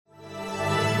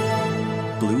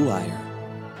Blue Wire.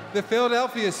 The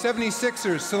Philadelphia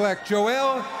 76ers select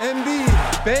Joel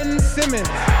Embiid, Ben Simmons.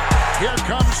 Here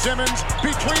comes Simmons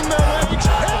between their legs.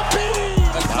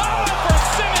 Embiid! The foul for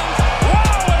Simmons.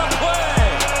 Wow, what a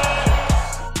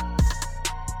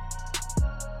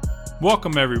play!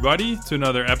 Welcome, everybody, to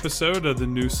another episode of the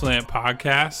New Slant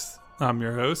Podcast. I'm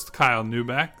your host, Kyle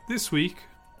Newbeck. This week,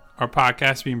 our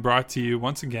podcast being brought to you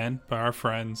once again by our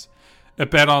friends at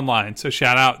Bet Online. So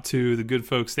shout out to the good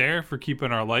folks there for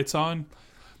keeping our lights on.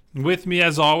 With me,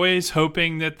 as always,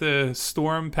 hoping that the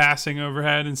storm passing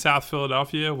overhead in South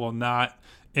Philadelphia will not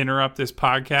interrupt this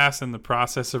podcast in the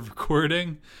process of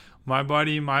recording. My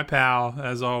buddy, my pal,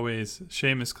 as always,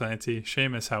 Seamus Clancy.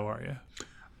 Seamus, how are you?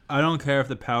 I don't care if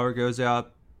the power goes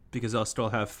out because I'll still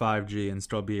have 5G and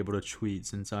still be able to tweet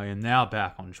since I am now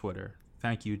back on Twitter.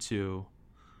 Thank you to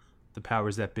the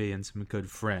powers that be and some good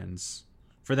friends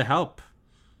for the help.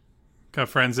 Got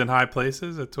friends in high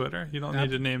places at Twitter. You don't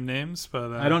need to name names,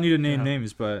 but I don't need to name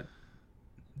names, but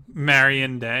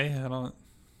Marion Day. I don't.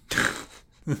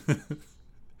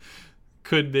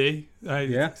 Could be.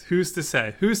 Yeah. Who's to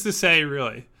say? Who's to say,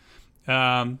 really?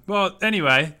 Well,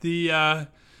 anyway,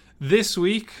 this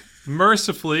week,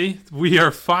 mercifully, we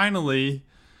are finally.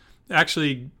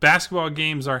 Actually, basketball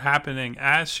games are happening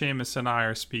as Seamus and I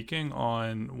are speaking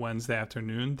on Wednesday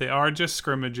afternoon. They are just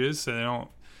scrimmages, so they don't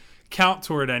count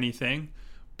toward anything,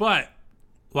 but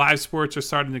live sports are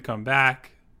starting to come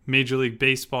back. Major League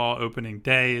Baseball opening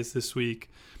day is this week,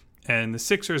 and the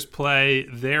Sixers play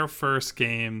their first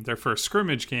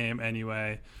scrimmage game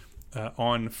anyway,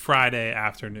 on Friday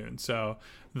afternoon. So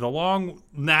the long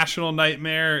national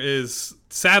nightmare is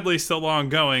sadly still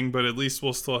ongoing, but at least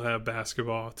we'll still have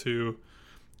basketball to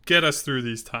get us through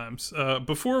these times.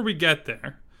 Before we get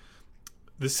there,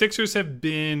 the Sixers have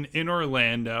been in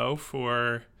Orlando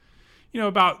for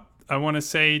about, I want to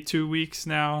say 2 weeks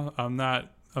now. I'm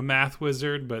not a math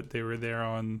wizard, but they were there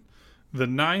on the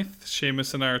 9th.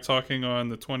 Seamus and I are talking on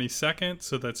the 22nd,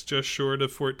 so that's just short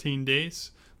of 14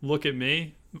 days. Look at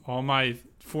me. All my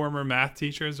former math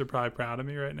teachers are probably proud of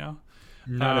me right now.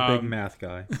 Not a big math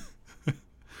guy.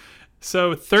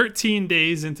 So 13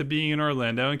 days into being in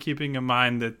Orlando, and keeping in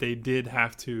mind that they did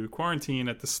have to quarantine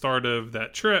at the start of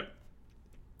that trip,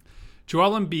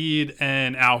 Joel Embiid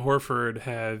and Al Horford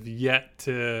have yet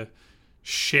to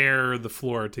share the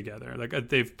floor together. Like,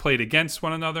 they've played against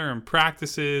one another in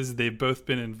practices. They've both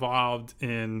been involved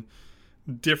in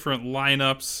different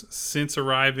lineups since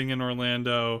arriving in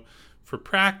Orlando for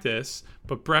practice.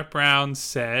 But Brett Brown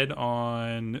said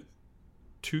on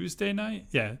Tuesday night?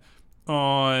 Yeah.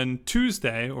 On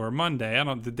Tuesday or Monday,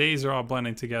 the days are all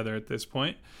blending together at this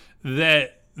point,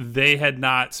 that they had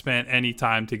not spent any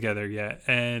time together yet.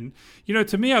 And,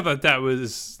 to me, I thought that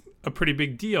was a pretty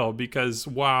big deal, because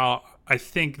while I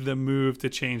think the move to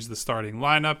change the starting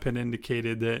lineup had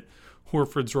indicated that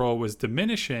Horford's role was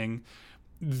diminishing,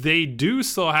 they do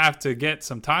still have to get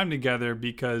some time together,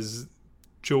 because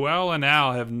Joel and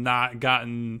Al have not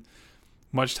gotten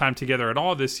much time together at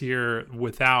all this year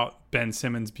without Ben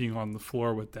Simmons being on the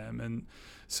floor with them. And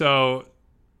so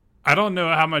I don't know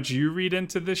how much you read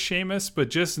into this, Seamus, but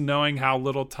just knowing how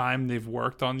little time they've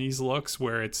worked on these looks,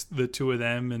 where it's the two of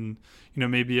them and,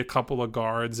 maybe a couple of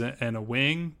guards and a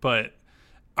wing. But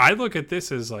I look at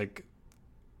this as like,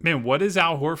 man, what is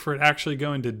Al Horford actually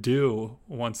going to do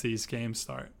once these games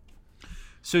start?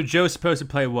 So Joe's supposed to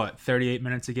play, 38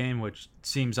 minutes a game, which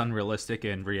seems unrealistic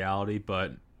in reality,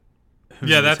 but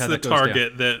that's the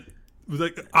target that,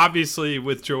 like, obviously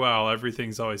with Joel,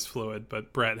 everything's always fluid,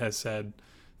 but Brett has said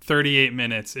 38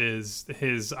 minutes is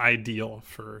his ideal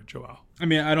for Joel. I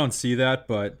mean, I don't see that,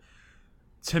 but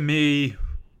to me,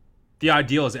 the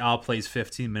ideal is Al plays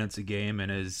 15 minutes a game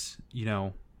and is,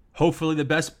 hopefully the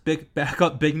best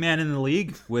backup big man in the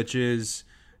league, which is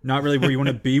not really where you want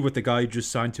to be with the guy who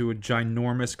just signed to a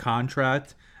ginormous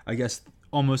contract, I guess,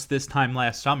 almost this time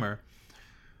last summer.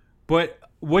 But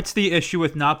what's the issue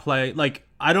with not play? Like,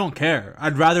 I don't care.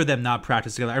 I'd rather them not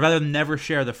practice together. I'd rather them never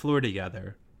share the floor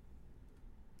together.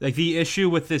 Like, the issue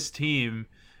with this team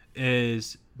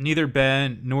is neither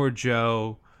Ben nor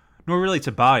Joe, nor really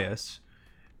Tobias,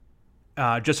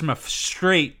 just from a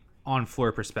straight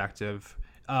on-floor perspective.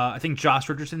 I think Josh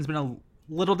Richardson's been a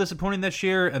little disappointing this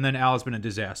year, and then Al's been a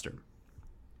disaster.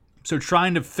 So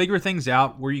trying to figure things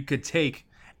out where you could take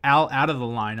Al out of the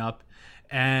lineup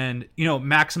and,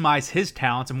 maximize his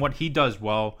talents and what he does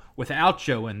well without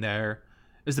Joe in there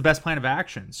is the best plan of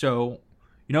action. So,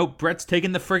 Brett's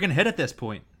taking the friggin' hit at this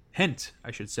point. Hint,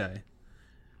 I should say.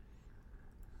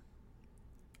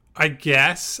 I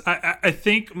guess. I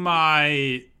think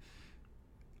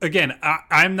again,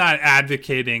 I'm not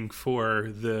advocating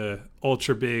for the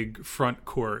ultra big front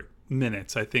court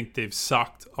minutes. I think they've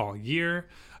sucked all year.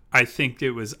 I think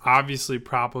it was obviously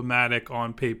problematic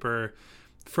on paper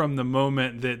from the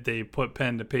moment that they put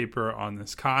pen to paper on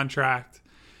this contract.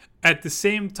 At the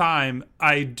same time,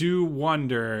 I do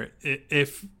wonder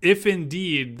if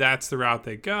indeed that's the route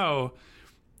they go,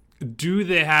 do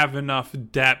they have enough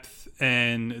depth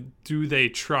and do they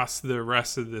trust the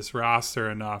rest of this roster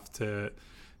enough to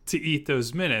eat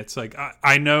those minutes? Like,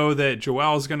 I know that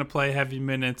Joel's going to play heavy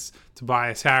minutes.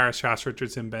 Tobias Harris, Josh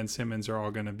Richardson, Ben Simmons are all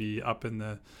going to be up in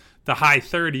the high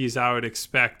 30s, I would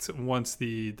expect, once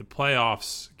the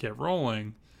playoffs get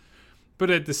rolling. But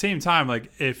at the same time,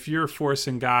 like, if you're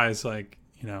forcing guys like,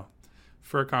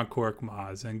 Furkan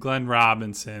Korkmaz and Glenn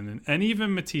Robinson and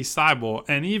even Matisse Thybulle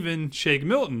and even Shake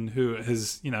Milton, who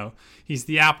has, he's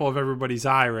the apple of everybody's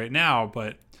eye right now,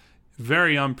 but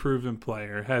very unproven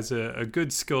player, has a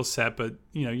good skill set, but,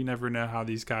 you never know how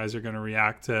these guys are going to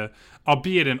react to,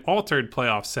 albeit an altered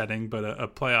playoff setting, but a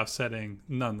playoff setting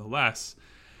nonetheless.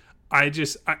 I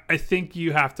think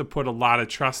you have to put a lot of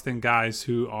trust in guys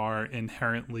who are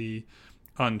inherently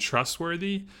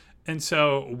untrustworthy. And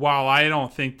so while I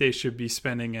don't think they should be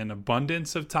spending an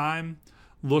abundance of time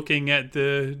looking at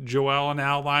the Joel and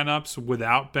Al lineups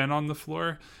without Ben on the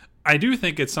floor, I do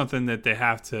think it's something that they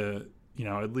have to,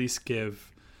 at least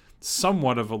give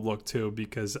somewhat of a look to,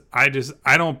 because I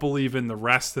don't believe in the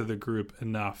rest of the group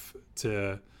enough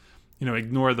to,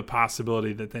 ignore the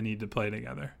possibility that they need to play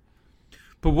together.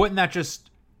 But wouldn't that just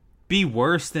be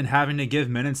worse than having to give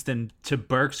minutes to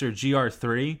Burks or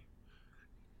GR3?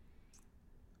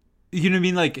 You know what I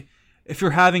mean? Like, if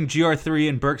you're having GR3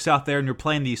 and Burks out there and you're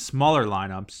playing these smaller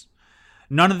lineups,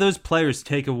 none of those players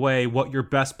take away what your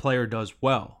best player does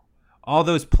well. All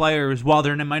those players, while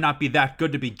they might not be that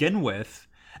good to begin with,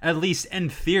 at least in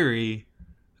theory,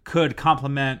 could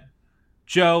complement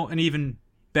Joe and even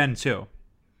Ben too.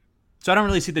 So I don't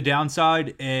really see the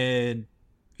downside. And,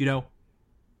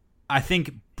 I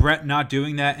think Brett not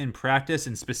doing that in practice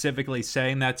and specifically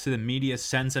saying that to the media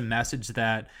sends a message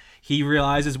that he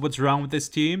realizes what's wrong with this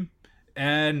team.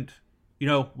 And,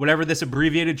 whatever this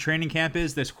abbreviated training camp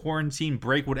is, this quarantine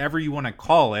break, whatever you want to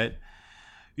call it,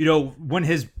 when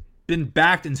his been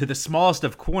backed into the smallest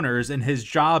of corners and his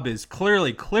job is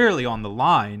clearly on the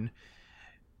line,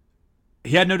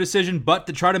 he had no decision but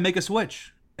to try to make a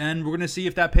switch. And we're going to see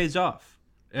if that pays off.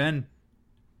 And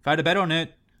if I had to bet on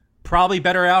it, probably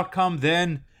better outcome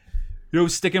than,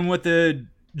 sticking with the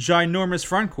ginormous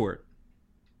front court.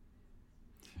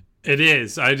 It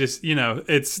is. I just,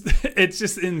 it's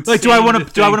just insane. Like, do I want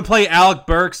to play Alec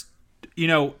Burks,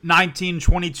 19,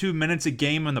 22 minutes a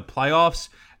game in the playoffs?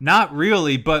 Not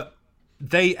really, but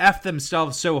they F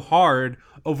themselves so hard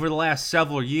over the last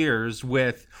several years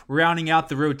with rounding out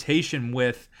the rotation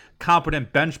with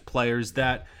competent bench players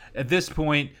that at this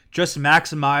point just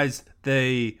maximize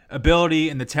the ability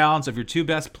and the talents of your two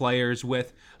best players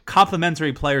with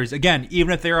complementary players. Again,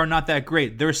 even if they are not that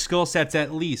great, their skill sets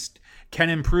at least can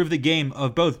improve the game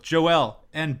of both Joel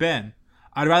and Ben.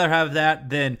 I'd rather have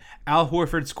that than Al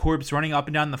Horford's corpse running up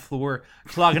and down the floor,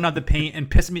 clogging up the paint and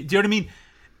pissing me. Do you know what I mean?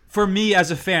 For me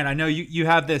as a fan, I know you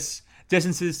have this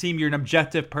distance to this team. You're an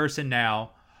objective person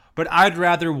now. But I'd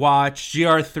rather watch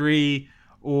GR3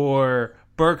 or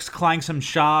Burks clang some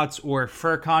shots or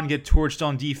Furkan get torched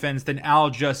on defense than Al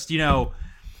just,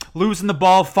 losing the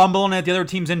ball, fumbling it. The other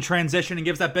team's in transition and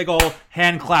gives that big old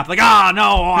hand clap. Like,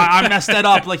 no, I messed that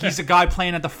up. Like he's a guy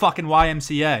playing at the fucking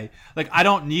YMCA. Like, I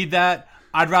don't need that.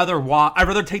 I'd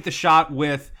rather take the shot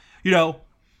with,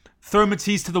 throw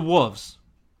Matisse to the Wolves.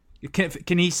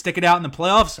 Can he stick it out in the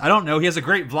playoffs? I don't know. He has a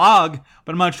great vlog,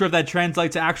 but I'm not sure if that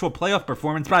translates to actual playoff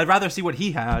performance. But I'd rather see what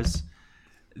he has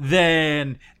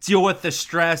than deal with the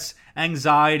stress,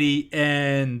 anxiety,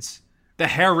 and the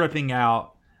hair ripping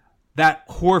out that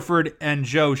Horford and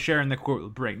Joe share in the court will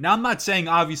bring. Now, I'm not saying,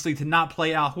 obviously, to not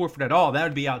play Al Horford at all. That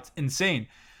would be insane.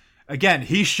 Again,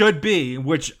 he should be,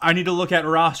 which I need to look at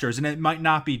rosters, and it might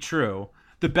not be true,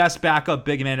 the best backup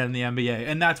big man in the NBA.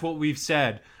 And that's what we've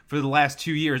said for the last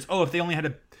 2 years. Oh, if they only had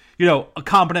a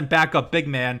competent backup big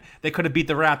man, they could have beat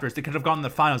the Raptors. They could have gone to the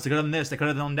finals. They could have done this. They could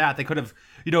have done that. They could have,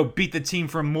 beat the team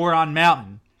from Moron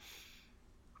Mountain.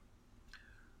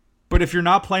 But if you're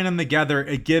not playing them together,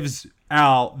 it gives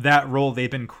Al that role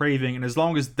they've been craving. And as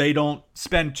long as they don't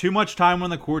spend too much time on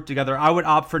the court together, I would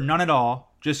opt for none at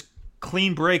all. Just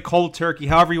clean break, cold turkey,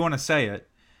 however you want to say it.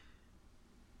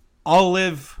 I'll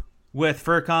live with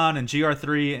Furkan and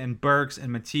GR3 and Burks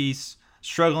and Matisse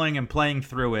struggling and playing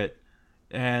through it.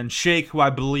 And Shake, who I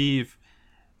believe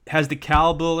has the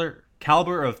caliber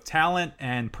of talent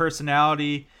and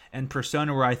personality and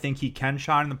persona where I think he can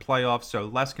shine in the playoffs, so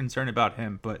less concerned about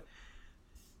him. But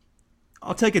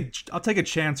I'll take a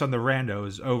chance on the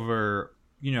randos over,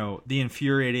 the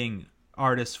infuriating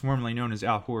artist formerly known as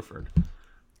Al Horford.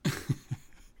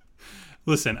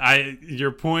 Listen,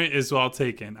 your point is well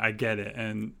taken. I get it,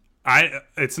 and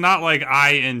it's not like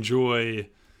I enjoy.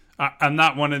 I'm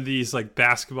not one of these like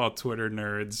basketball Twitter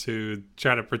nerds who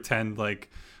try to pretend like,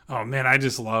 oh man, I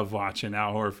just love watching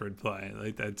Al Horford play.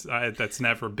 Like that's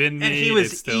never been me. And he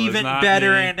was even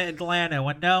better in Atlanta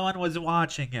when no one was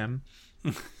watching him.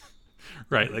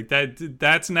 Right, like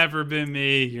that's never been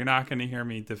me. You're not going to hear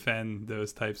me defend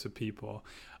those types of people.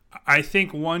 I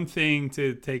think one thing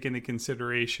to take into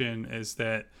consideration is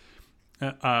that,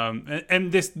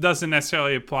 and this doesn't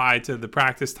necessarily apply to the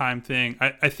practice time thing.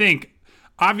 I think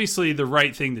obviously the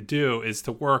right thing to do is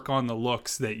to work on the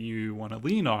looks that you want to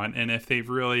lean on. And if they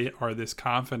really are this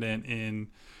confident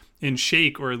in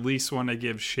Shake, or at least want to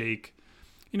give Shake,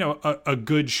 a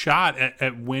good shot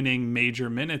at winning major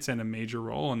minutes and a major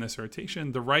role in this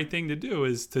rotation, the right thing to do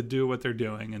is to do what they're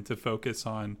doing and to focus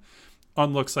on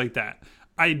looks like that.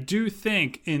 I do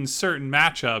think in certain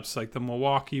matchups, like the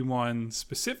Milwaukee one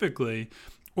specifically,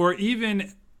 or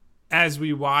even as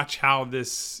we watch how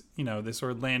the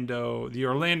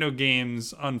Orlando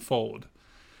games unfold,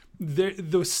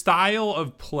 the style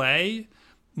of play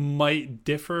might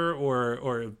differ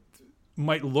or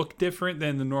might look different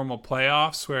than the normal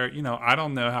playoffs, where, I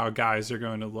don't know how guys are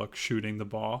going to look shooting the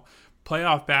ball.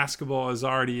 Playoff basketball is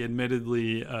already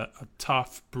admittedly a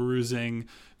tough, bruising,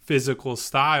 physical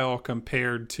style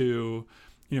compared to,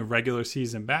 regular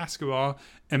season basketball.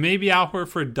 And maybe Al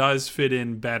Horford does fit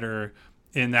in better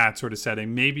in that sort of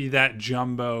setting. Maybe that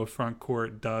jumbo front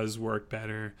court does work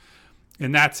better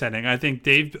in that setting. I think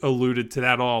they've alluded to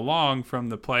that all along, from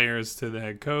the players to the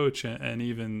head coach and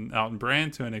even Elton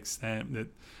Brand to an extent, that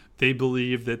they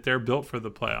believe that they're built for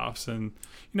the playoffs. And,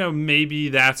 maybe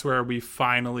that's where we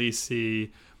finally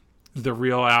see the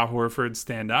real Al Horford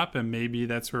stand up, and maybe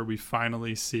that's where we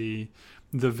finally see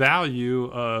the value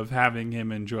of having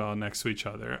him and Joel next to each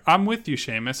other. I'm with you,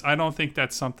 Seamus. I don't think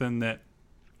that's something that,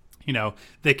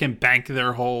 they can bank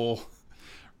their whole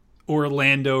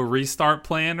Orlando restart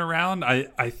plan around.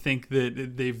 I think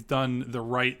that they've done the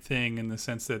right thing in the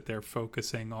sense that they're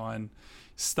focusing on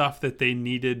stuff that they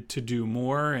needed to do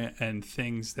more, and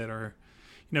things that are,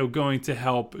 going to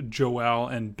help Joel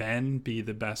and Ben be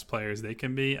the best players they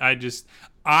can be.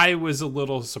 I was a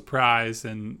little surprised,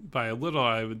 and by a little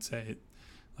I would say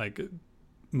like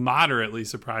moderately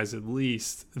surprised at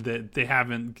least, that they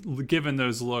haven't given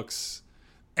those looks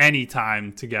any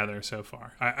time together so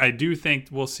far. I do think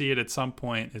we'll see it at some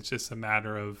point. It's just a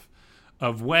matter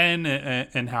of when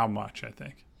and how much, I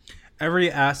think.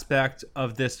 Every aspect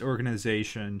of this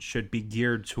organization should be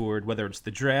geared toward, whether it's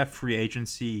the draft, free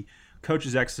agency,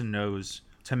 coaches X and O's,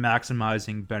 to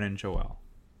maximizing Ben and Joel.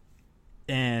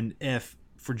 And if,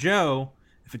 for Joe,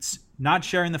 if it's not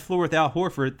sharing the floor with Al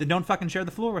Horford, then don't fucking share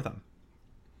the floor with him.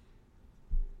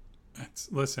 It's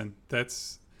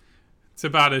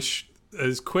about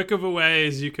as quick of a way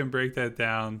as you can break that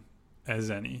down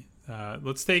as any.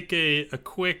 Let's take a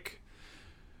quick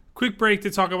break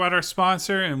to talk about our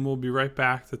sponsor, and we'll be right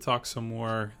back to talk some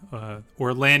more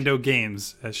Orlando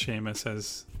games, as Seamus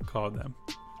has called them.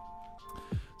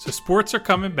 So sports are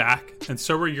coming back, and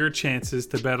so are your chances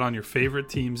to bet on your favorite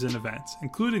teams and events,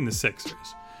 including the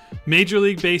Sixers. Major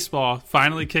League Baseball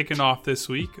finally kicking off this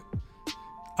week.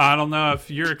 I don't know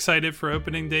if you're excited for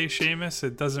opening day, Seamus.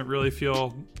 It doesn't really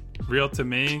feel real to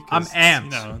me. I'm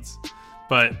amped.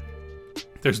 But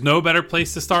there's no better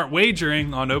place to start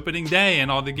wagering on opening day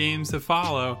and all the games that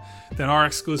follow than our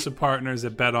exclusive partners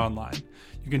at BetOnline.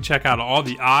 You can check out all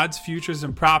the odds, futures,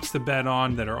 and props to bet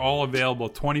on that are all available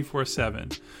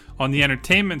 24/7. On the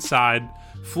entertainment side,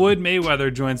 Floyd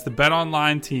Mayweather joins the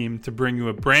BetOnline team to bring you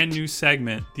a brand new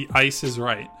segment, The Ice is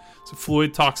Right. So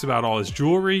Floyd talks about all his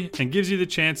jewelry and gives you the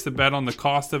chance to bet on the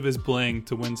cost of his bling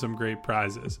to win some great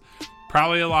prizes.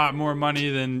 Probably a lot more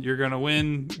money than you're going to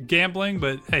win gambling,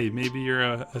 but hey, maybe you're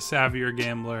a savvier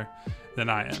gambler than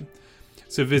I am.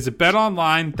 So visit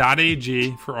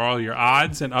betonline.ag for all your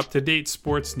odds and up-to-date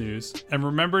sports news. And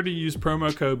remember to use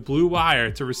promo code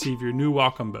BLUEWIRE to receive your new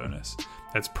welcome bonus.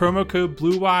 That's promo code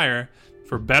BLUEWIRE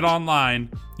for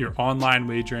BetOnline, your online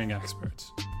wagering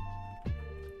experts.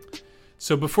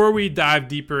 So before we dive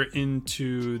deeper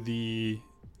into the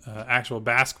actual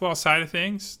basketball side of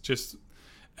things, just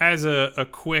as a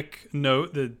quick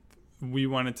note that we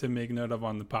wanted to make note of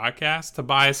on the podcast,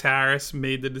 Tobias Harris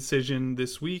made the decision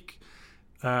this week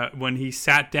when he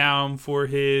sat down for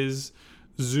his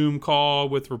Zoom call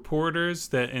with reporters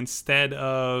that instead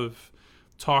of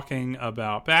talking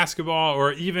about basketball,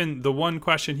 or even the one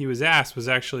question he was asked was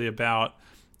actually about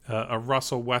a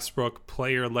Russell Westbrook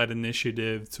player-led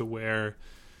initiative to wear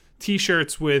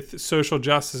T-shirts with social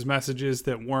justice messages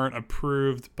that weren't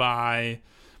approved by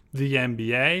the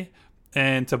NBA.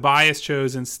 And Tobias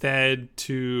chose instead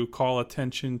to call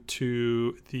attention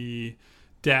to the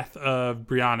death of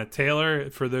Breonna Taylor.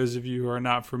 For those of you who are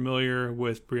not familiar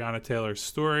with Breonna Taylor's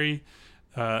story,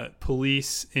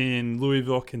 police in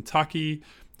Louisville, Kentucky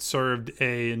served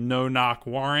a no-knock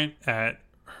warrant at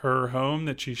her home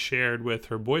that she shared with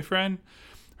her boyfriend.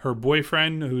 Her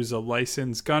boyfriend, who's a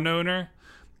licensed gun owner,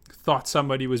 thought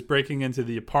somebody was breaking into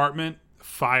the apartment,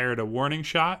 fired a warning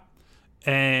shot,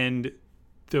 and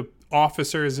the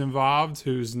officers involved,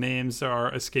 whose names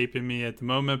are escaping me at the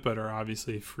moment but are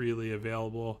obviously freely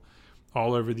available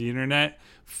all over the internet,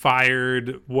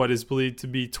 fired what is believed to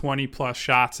be 20 plus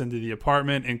shots into the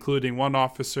apartment, including one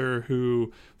officer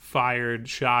who fired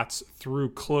shots through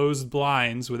closed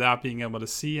blinds without being able to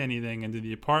see anything into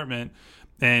the apartment.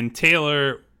 And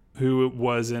Taylor, who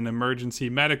was an emergency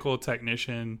medical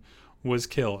technician, was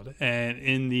killed. And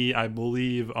in the, I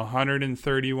believe,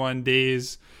 131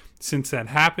 days since that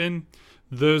happened,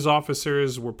 those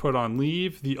officers were put on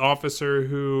leave. The officer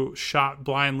who shot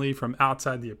blindly from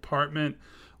outside the apartment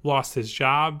lost his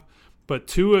job, but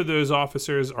 2 of those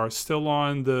officers are still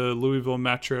on the Louisville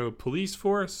Metro Police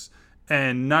Force,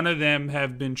 and none of them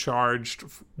have been charged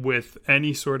with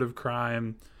any sort of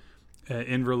crime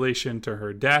in relation to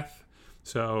her death.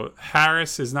 So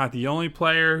Harris is not the only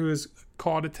player who has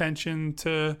called attention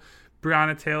to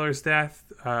Breonna Taylor's death.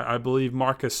 I believe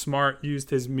Marcus Smart used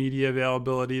his media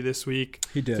availability this week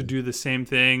to do the same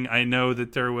thing. I know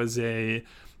that there was a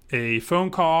phone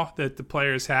call that the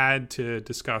players had to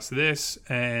discuss this.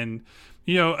 And,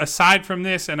 you know, aside from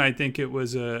this, and I think it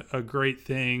was a great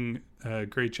thing, a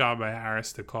great job by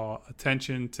Harris to call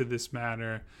attention to this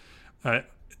matter.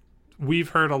 We've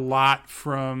heard a lot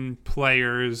from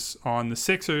players on the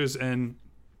Sixers, and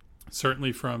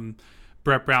certainly from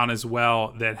Brett Brown as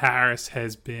well, that Harris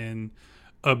has been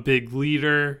a big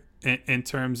leader in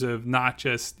terms of not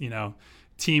just, you know,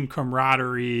 team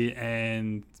camaraderie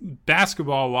and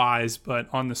basketball wise, but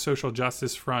on the social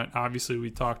justice front. Obviously,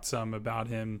 we talked some about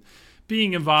him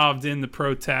being involved in the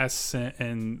protests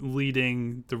and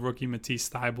leading the rookie Matisse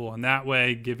Thybulle in that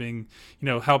way, giving, you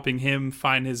know, helping him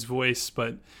find his voice.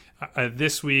 But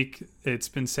this week, it's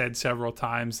been said several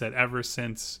times that ever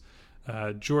since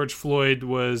George Floyd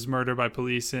was murdered by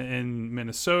police in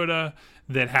Minnesota,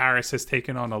 that Harris has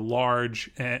taken on a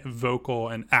large, vocal,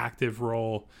 and active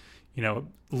role, you know,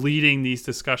 leading these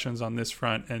discussions on this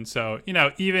front. And so, you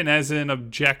know, even as an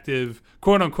objective,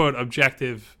 quote unquote,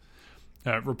 objective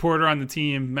reporter on the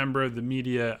team, member of the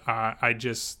media, I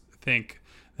just think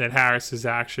that Harris's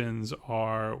actions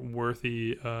are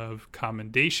worthy of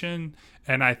commendation.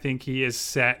 And I think he has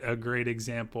set a great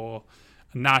example,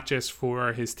 not just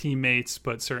for his teammates,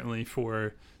 but certainly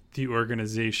for the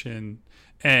organization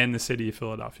and the city of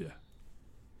Philadelphia.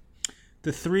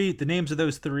 The names of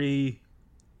those 3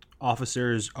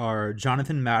 officers are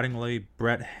Jonathan Mattingly,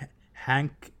 Brett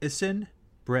Hankison,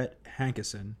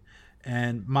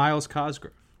 and Miles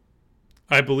Cosgrove.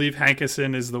 I believe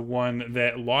Hankison is the one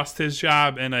that lost his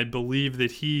job, and I believe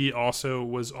that he also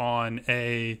was on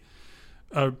a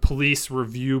police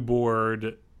review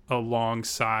board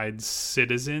alongside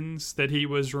Citizens that he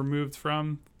was removed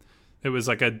from. It was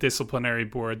like a disciplinary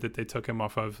board that they took him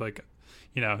off of. Like,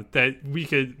 you know, that we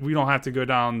don't have to go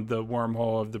down the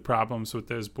wormhole of the problems with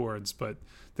those boards, but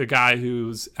the guy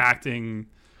who's acting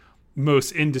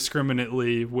most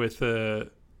indiscriminately with a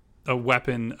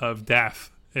weapon of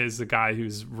death is the guy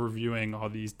who's reviewing all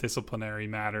these disciplinary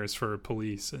matters for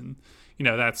police. And, you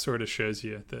know, that sort of shows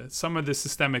you some of the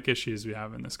systemic issues we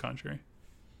have in this country.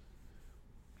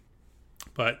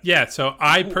 But yeah, so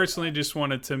I personally just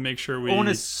wanted to make sure we. On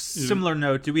a similar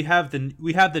note, do we have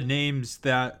the names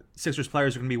that Sixers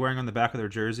players are going to be wearing on the back of their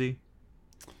jersey?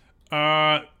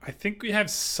 I think we have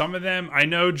some of them. I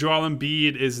know Joel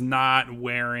Embiid is not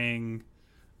wearing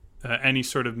any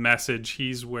sort of message.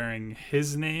 He's wearing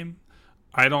his name.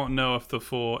 I don't know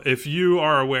if you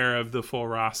are aware of the full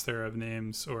roster of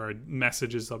names or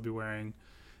messages they'll be wearing,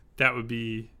 that would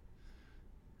be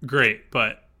great.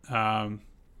 But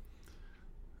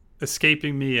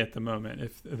escaping me at the moment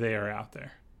if they are out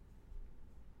there.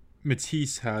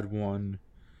 Matisse had one.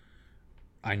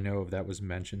 I know that was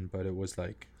mentioned, but it was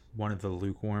like one of the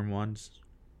lukewarm ones.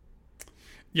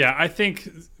 Yeah, I think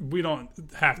we don't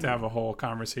have to have a whole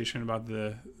conversation about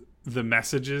the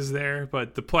messages there,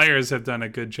 but the players have done a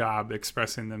good job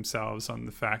expressing themselves on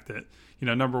the fact that, you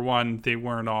know, number one, they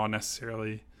weren't all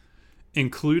necessarily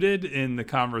included in the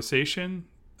conversation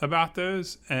about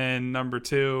those. And number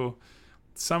two,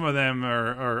 some of them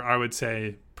are, I would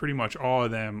say pretty much all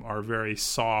of them are very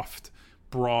soft,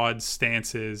 broad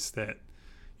stances that,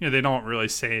 they don't really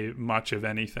say much of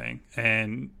anything.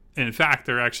 And in fact,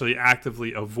 they're actually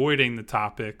actively avoiding the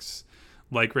topics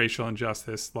like racial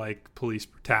injustice, like police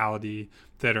brutality,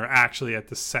 that are actually at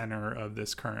the center of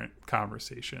this current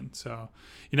conversation. So,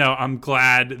 I'm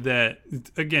glad that,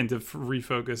 again, to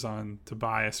refocus on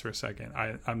Tobias for a second,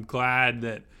 I'm glad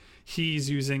that he's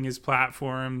using his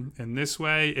platform in this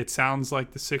way. It sounds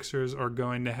like the Sixers are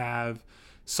going to have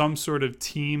some sort of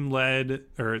team-led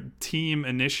or team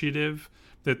initiative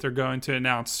that they're going to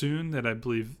announce soon, that I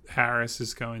believe Harris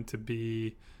is going to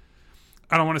be,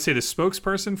 I don't want to say the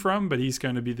spokesperson from, but he's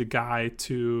going to be the guy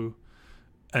to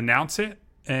announce it.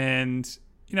 And,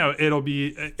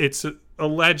 it's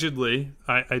allegedly,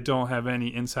 I don't have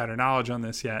any insider knowledge on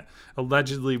this yet,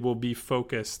 allegedly will be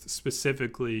focused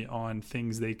specifically on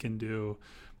things they can do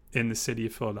in the city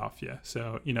of Philadelphia.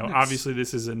 So, Nice. Obviously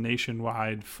this is a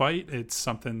nationwide fight. It's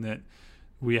something that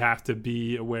we have to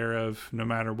be aware of no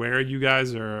matter where you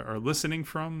guys are listening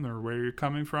from or where you're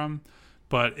coming from.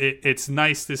 But it's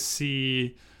nice to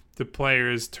see the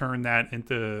players turn that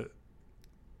into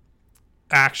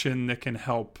action that can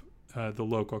help the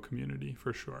local community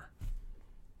for sure.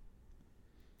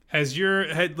 Has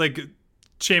your head, like,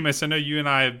 Seamus, I know you and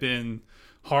I have been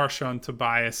harsh on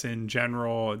Tobias in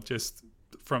general, just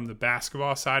from the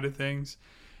basketball side of things.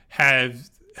 Has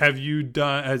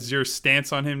your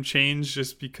stance on him changed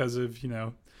just because of,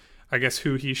 I guess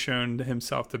who he's shown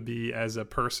himself to be as a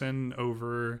person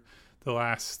over the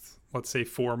last, let's say,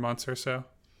 4 months or so?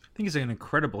 I think he's an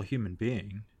incredible human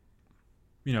being.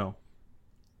 He's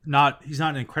not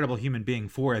an incredible human being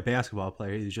for a basketball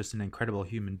player. He's just an incredible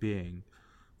human being.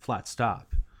 Flat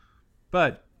stop.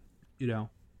 But,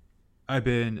 I've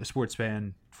been a sports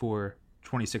fan for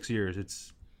 26 years.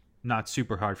 It's not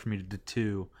super hard for me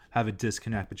to have a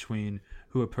disconnect between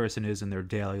who a person is in their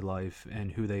daily life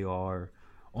and who they are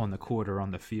on the court or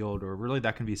on the field, or really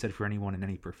that can be said for anyone in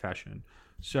any profession.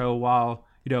 So while,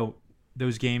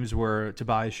 those games where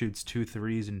Tobias shoots 2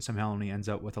 threes and somehow only ends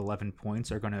up with 11 points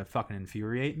are going to fucking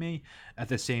infuriate me, at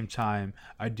the same time,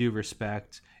 I do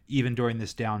respect, even during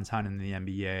this downtime in the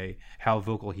NBA, how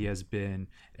vocal he has been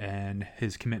and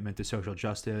his commitment to social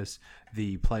justice.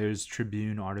 The Players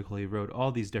Tribune article he wrote,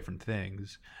 all these different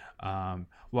things.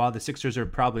 While the Sixers are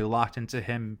probably locked into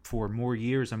him for more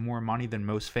years and more money than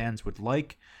most fans would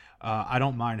like, I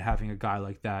don't mind having a guy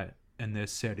like that in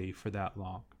this city for that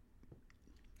long.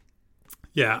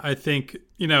 Yeah, I think,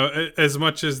 as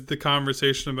much as the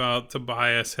conversation about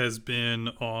Tobias has been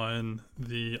on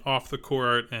the off the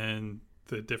court and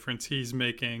the difference he's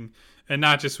making, and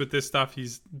not just with this stuff,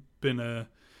 he's been a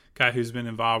guy who's been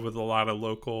involved with a lot of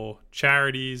local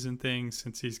charities and things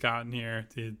since he's gotten here.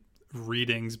 The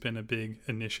reading's been a big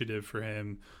initiative for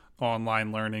him,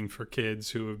 online learning for kids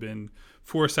who have been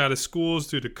forced out of schools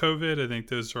due to COVID. I think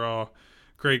those are all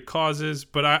great causes,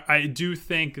 but I do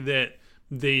think that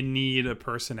they need a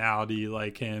personality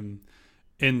like him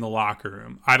in the locker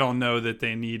room. I don't know that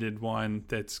they needed one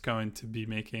that's going to be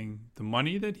making the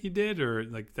money that he did, or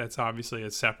like that's obviously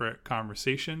a separate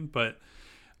conversation, but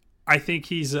I think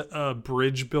he's a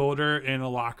bridge builder in a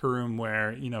locker room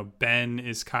where, Ben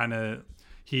is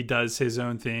he does his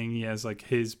own thing. He has like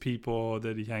his people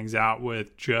that he hangs out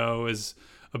with. Joe is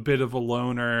a bit of a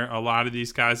loner. A lot of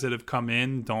these guys that have come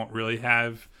in don't really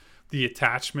have the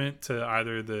attachment to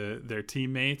either their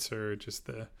teammates or just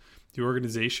the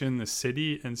organization, the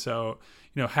city. And so,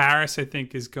 Harris, I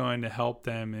think, is going to help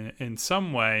them in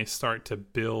some way start to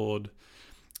build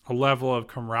a level of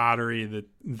camaraderie that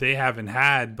they haven't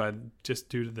had, but just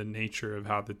due to the nature of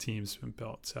how the team's been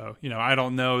built. So, I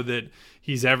don't know that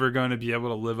he's ever going to be able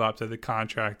to live up to the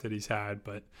contract that he's had,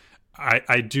 but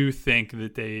I do think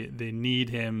that they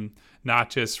need him, not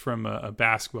just from a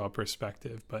basketball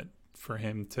perspective, but for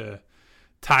him to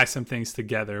tie some things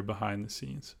together behind the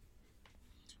scenes.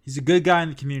 He's a good guy in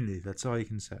the community. That's all you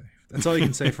can say. That's all you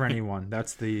can say for anyone.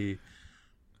 That's the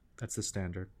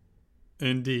standard.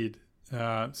 Indeed.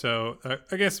 So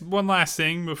I guess one last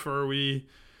thing before we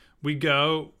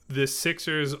go. The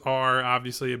Sixers are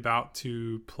obviously about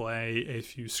to play a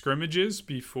few scrimmages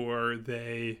before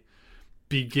they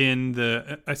begin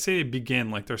I say they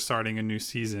begin like they're starting a new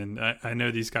season. I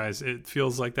know these guys, it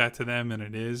feels like that to them, and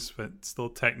it is, but still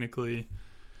technically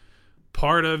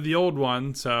part of the old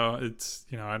one. So it's,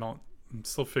 I'm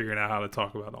still figuring out how to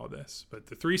talk about all this. But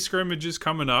the 3 scrimmages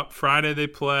coming up. Friday they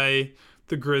play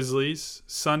the Grizzlies.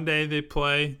 Sunday they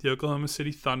play the Oklahoma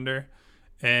City Thunder.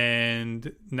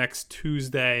 And next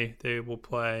Tuesday they will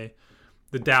play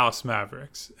the Dallas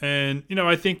Mavericks. And,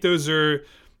 I think the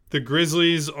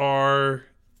Grizzlies are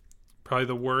probably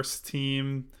the worst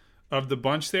team of the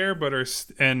bunch there,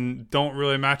 and don't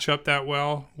really match up that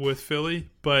well with Philly.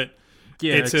 But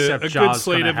it's a good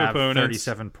slate of opponents.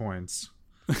 37 points.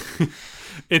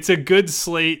 It's a good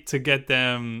slate to get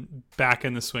them back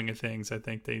in the swing of things. I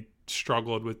think they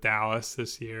struggled with Dallas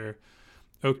this year.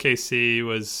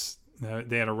 OKC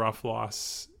they had a rough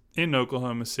loss in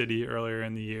Oklahoma City earlier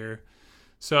in the year.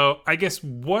 So I guess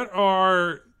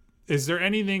is there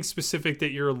anything specific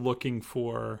that you're looking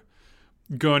for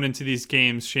going into these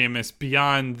games, Seamus,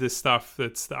 beyond the stuff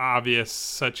that's the obvious,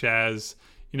 such as,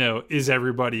 is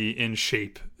everybody in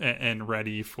shape and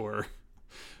ready for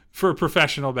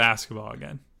professional basketball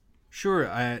again? Sure.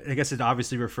 I guess it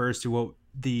obviously refers to what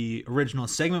the original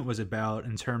segment was about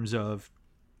in terms of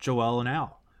Joel and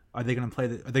Al. Are they going to play?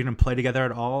 Are they going to play together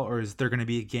at all, or is there going to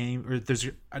be a game? Or there's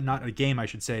not a game, I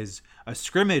should say, is a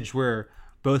scrimmage where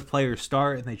both players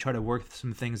start and they try to work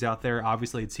some things out there.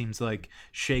 Obviously, it seems like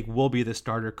Shake will be the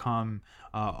starter come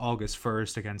August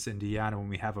 1st against Indiana when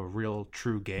we have a real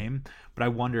true game. But I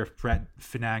wonder if Brett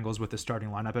finagles with the starting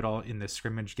lineup at all in this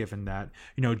scrimmage, given that,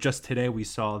 just today we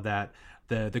saw that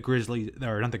the Grizzlies,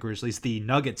 or not the Grizzlies, the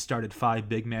Nuggets started 5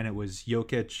 big men. It was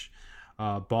Jokic,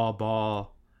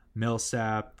 Ball,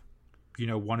 Millsap,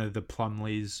 one of the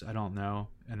Plumlees, I don't know,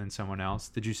 and then someone else.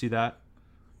 Did you see that?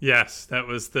 Yes, that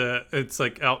was it's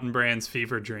like Elton Brand's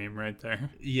fever dream right there.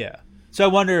 Yeah. So I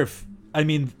wonder if,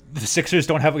 the Sixers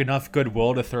don't have enough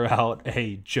goodwill to throw out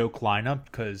a joke lineup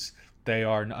because they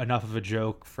are enough of a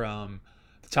joke from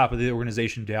the top of the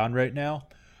organization down right now.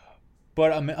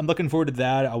 But I'm looking forward to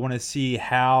that. I want to see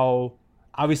how,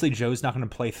 obviously Joe's not going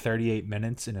to play 38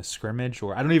 minutes in a scrimmage,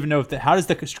 or I don't even know how does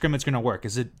the scrimmage going to work?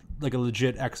 Is it like a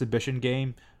legit exhibition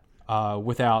game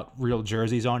without real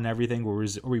jerseys on and everything, or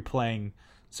are we playing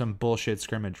some bullshit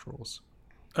scrimmage rules?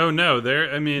 Oh no,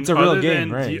 it's a real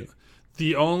game, right?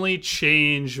 The only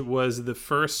change was the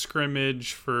first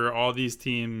scrimmage for all these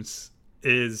teams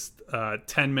is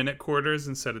 10-minute quarters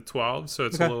instead of 12, so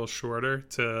it's a little shorter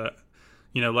to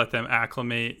let them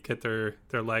acclimate, get their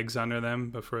legs under them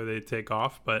before they take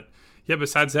off. But yeah,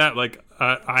 besides that,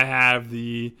 I have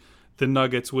the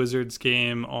Nuggets Wizards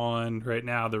game on right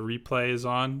now. The replay is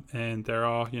on, and they're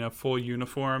all full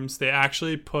uniforms. They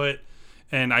actually put,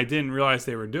 and I didn't realize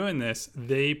they were doing this,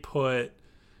 they put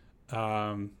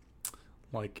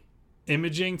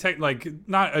imaging tech,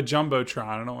 not a jumbotron,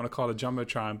 I don't want to call it a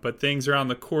jumbotron, but things around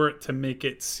the court to make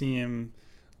it seem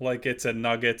like it's a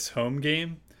Nuggets home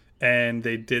game. And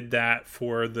they did that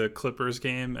for the Clippers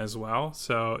game as well.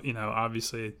 So,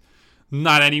 obviously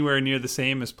not anywhere near the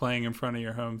same as playing in front of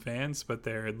your home fans, but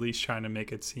they're at least trying to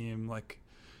make it seem like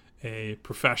a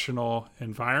professional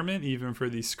environment, even for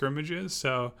these scrimmages.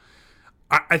 So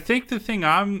I think the thing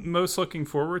I'm most looking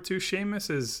forward to, Seamus,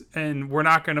 is, and we're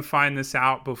not going to find this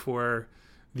out before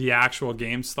the actual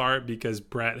games start because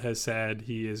Brett has said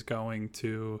he is going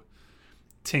to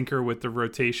tinker with the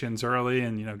rotations early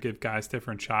and give guys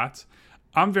different shots.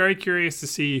 I'm very curious to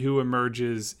see who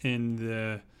emerges in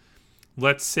the,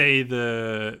 let's say,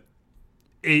 the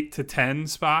 8 to 10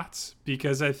 spots,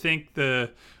 because I think the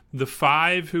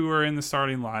 5 who are in the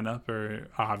starting lineup are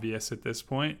obvious at this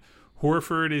point.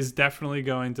 Horford is definitely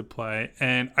going to play,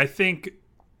 and I think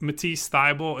Matisse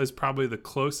Thybulle is probably the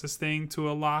closest thing to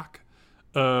a lock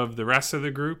of the rest of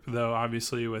the group, though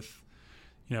obviously with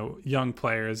young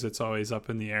players, it's always up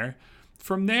in the air.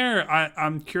 From there,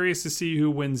 I'm curious to see who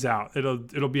wins out.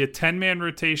 It'll be a 10-man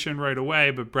rotation right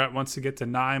away, but Brett wants to get to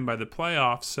 9 by the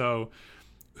playoffs. So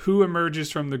who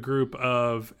emerges from the group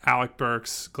of Alec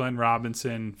Burks, Glenn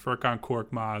Robinson, Furkan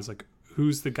Korkmaz?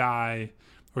 Who's the guy,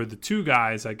 or the 2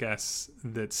 guys, I guess,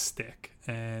 that stick?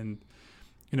 And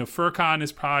Furkan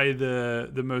is probably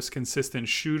the most consistent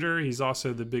shooter. He's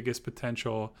also the biggest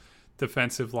potential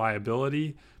defensive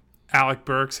liability. Alec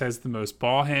Burks has the most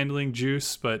ball handling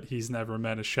juice, but he's never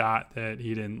met a shot that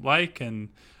he didn't like, and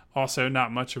also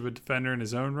not much of a defender in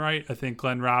his own right. I think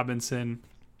Glenn Robinson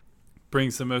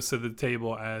brings the most to the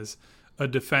table as a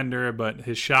defender, but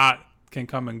his shot can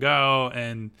come and go,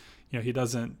 and he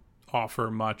doesn't offer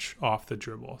much off the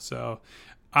dribble. So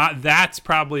that's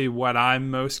probably what I'm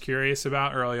most curious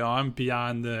about early on,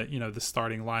 beyond the the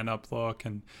starting lineup look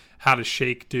and how does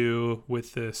Shake do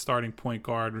with the starting point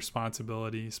guard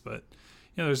responsibilities. But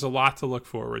there's a lot to look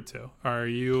forward to. Are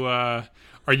you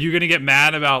going to get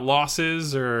mad about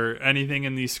losses or anything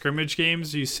in these scrimmage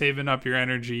games? Are you saving up your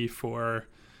energy for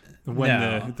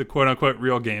when the quote unquote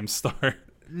real games start?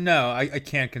 No, I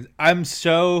can't. I'm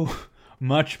so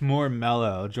much more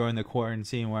mellow during the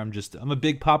quarantine where I'm a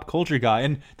big pop culture guy.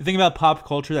 And the thing about pop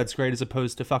culture that's great as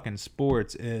opposed to fucking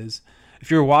sports is if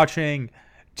you're watching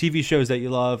TV shows that you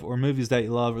love or movies that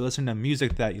you love or listening to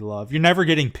music that you love, you're never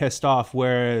getting pissed off.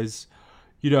 Whereas,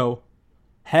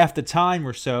 half the time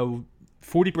or so,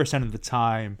 40% of the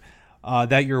time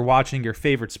that you're watching your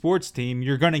favorite sports team,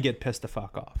 you're going to get pissed the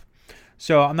fuck off.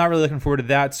 So I'm not really looking forward to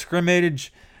that.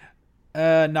 Scrimmage,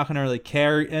 not going to really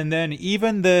care. And then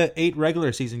even the 8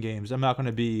 regular season games, I'm not going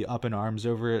to be up in arms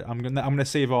over it. I'm gonna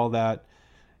save all that,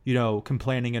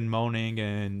 complaining and moaning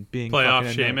and being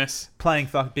playoff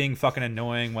Seamus, being fucking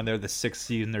annoying when they're the 6th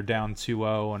seed and they're down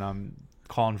 2-0 and I'm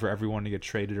calling for everyone to get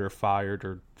traded or fired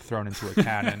or thrown into a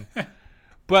cannon.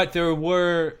 But there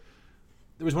was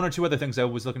 1 or 2 other things I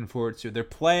was looking forward to. They're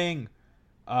playing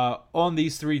on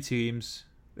these 3 teams.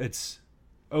 It's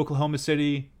Oklahoma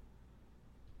City,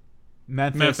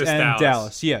 Memphis and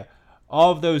Dallas. Yeah.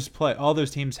 All those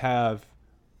teams have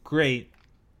great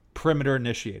perimeter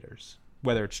initiators.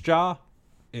 Whether it's Ja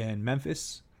in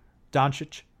Memphis,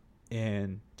 Doncic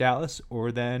in Dallas,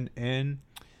 or then in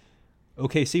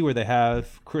OKC where they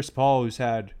have Chris Paul, who's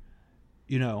had,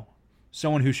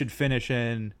 someone who should finish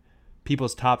in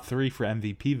people's top 3 for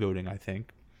MVP voting, I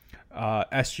think.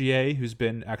 SGA, who's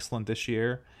been excellent this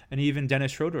year, and even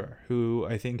Dennis Schroeder, who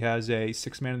I think has a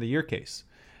 6th Man of the Year case.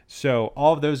 So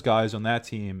all of those guys on that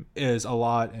team is a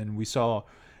lot, and we saw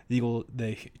the Eagles.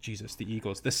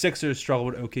 The Sixers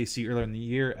struggled with OKC earlier in the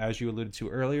year, as you alluded to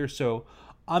earlier. So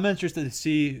I'm interested to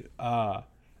see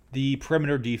the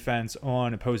perimeter defense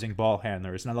on opposing ball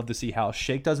handlers, and I'd love to see how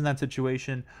Shake does in that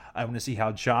situation. I want to see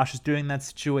how Josh is doing in that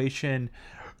situation,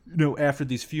 after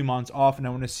these few months off, and I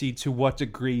want to see to what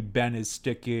degree Ben is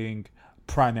sticking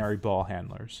primary ball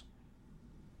handlers.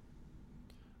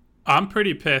 I'm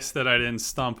pretty pissed that I didn't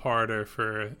stump harder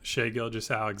for Shai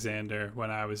Gilgeous-Alexander when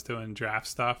I was doing draft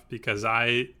stuff because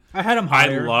I had him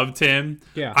higher. I loved him.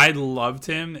 Yeah. I loved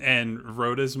him and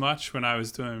wrote as much when I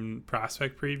was doing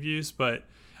prospect previews, but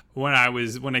when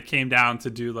it came down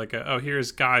to do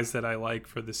here's guys that I like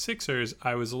for the Sixers,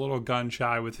 I was a little gun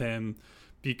shy with him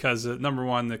because number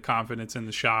one, the confidence in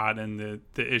the shot and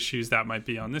the issues that might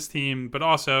be on this team, but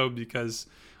also because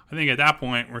I think at that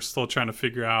point we're still trying to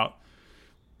figure out,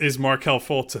 is Markelle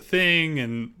Fultz a thing?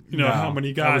 And how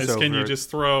many guys can you just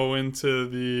throw into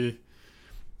the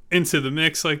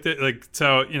mix like that?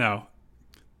 So,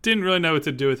 didn't really know what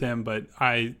to do with him, but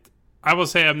I will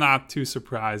say I'm not too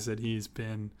surprised that he's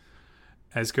been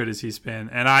as good as he's been.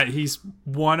 And he's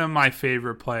one of my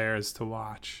favorite players to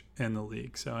watch in the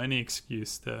league. So any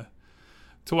excuse to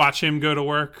watch him go to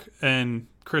work, and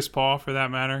Chris Paul for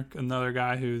that matter, another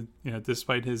guy who,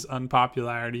 despite his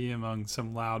unpopularity among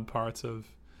some loud parts of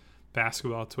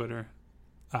basketball Twitter,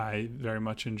 I very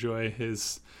much enjoy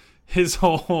his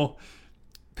whole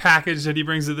package that he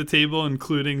brings to the table,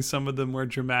 including some of the more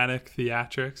dramatic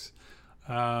theatrics.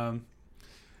 I'm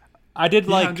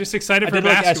just excited for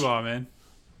basketball, man.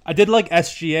 I did like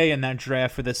SGA in that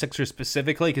draft for the Sixers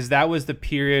specifically because that was the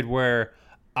period where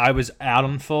I was out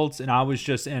on Fultz and I was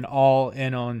just all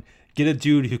in on get a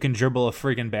dude who can dribble a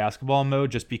friggin' basketball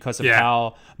mode just because of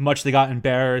how much they got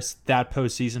embarrassed that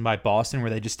postseason by Boston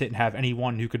where they just didn't have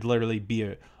anyone who could literally be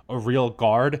a real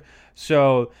guard.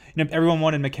 So, everyone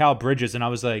wanted Mikal Bridges, and I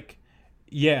was like,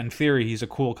 yeah, in theory, he's a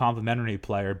cool complementary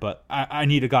player, but I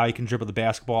need a guy who can dribble the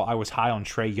basketball. I was high on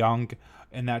Trae Young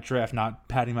in that draft, not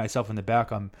patting myself in the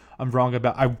back. I'm wrong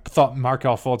about. I thought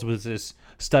Markelle Fultz was this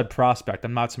stud prospect.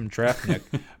 I'm not some draft nick,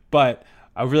 but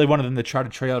I really wanted them to try to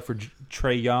trade out for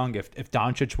Trae Young. If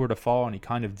Doncic were to fall, and he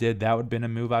kind of did, that would have been a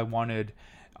move I wanted.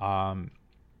 SGA,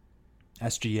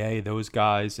 those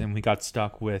guys, and we got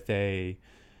stuck with a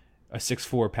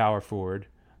 6'4" power forward.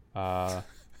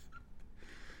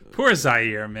 Poor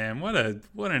Zaire, man. What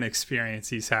an experience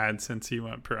he's had since he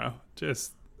went pro.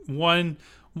 Just one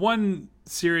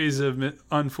series of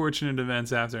unfortunate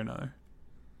events after another.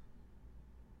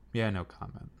 Yeah, no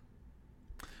comment.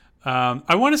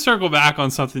 I want to circle back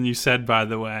on something you said, by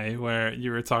the way, where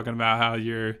you were talking about how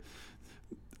your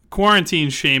quarantine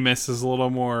Seamus is a little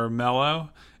more mellow,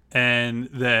 and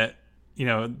that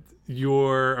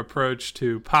your approach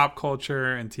to pop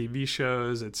culture and TV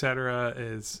shows, etc.,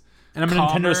 is. And I'm a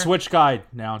Nintendo Switch guy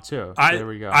now too. So there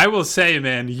we go. I will say,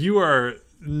 man, you are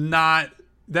not.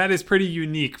 That is pretty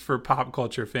unique for pop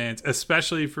culture fans,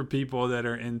 especially for people that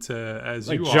are into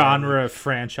genre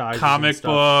franchises, comic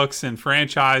books and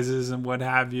franchises and what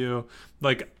have you.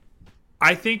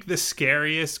 I think the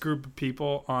scariest group of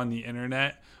people on the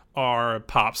internet are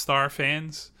pop star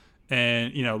fans.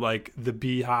 And, the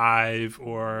Beehive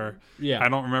or I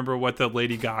don't remember what the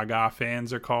Lady Gaga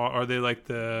fans are called. Are they like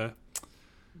the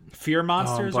Fear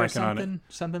Monsters or blanking on it.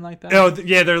 something like that. Oh,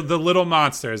 yeah, they're the Little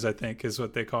Monsters, I think, is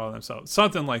what they call themselves.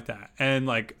 Something like that. And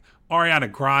like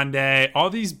Ariana Grande, all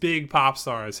these big pop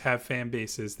stars have fan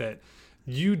bases that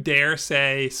you dare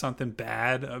say something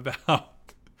bad about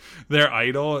their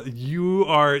idol, you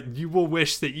will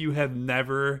wish that you have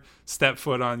never stepped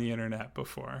foot on the internet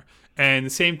before. And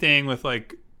the same thing with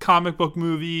like comic book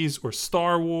movies or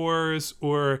Star Wars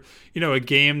or, a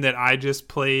game that I just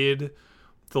played,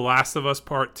 The Last of Us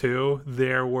Part 2.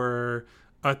 There were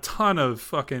a ton of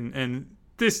fucking, and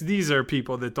these are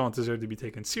people that don't deserve to be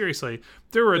taken seriously.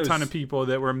 There were a ton of people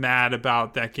that were mad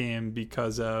about that game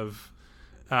because of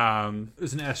it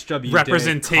was an SW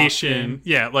representation.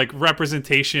 Yeah, like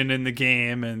representation in the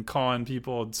game and calling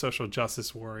people social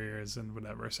justice warriors and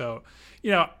whatever. So,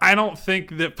 I don't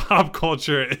think that pop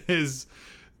culture is,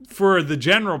 for the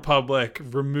general public,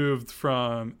 removed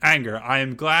from anger. I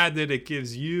am glad that it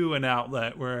gives you an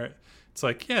outlet where it's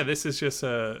like, yeah, this is just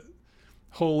a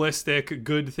holistic,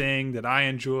 good thing that I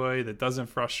enjoy, that doesn't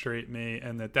frustrate me,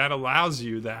 and that allows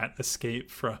you that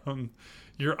escape from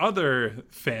your other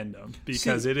fandom,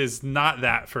 because it is not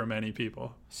that for many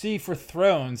people. See, for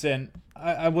Thrones, and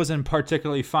I wasn't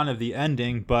particularly fond of the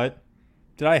ending, but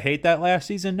did I hate that last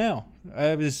season? No.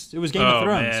 It was Game of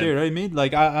Thrones. Man. You know what I mean?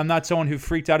 Like, I'm not someone who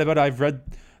freaked out about it. I've read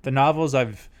the novels.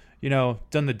 I've,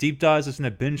 done the deep dives, listened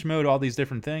to binge mode, all these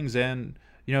different things. And,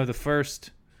 the first,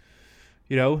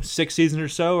 6 seasons or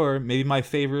so, or maybe my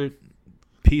favorite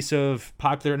piece of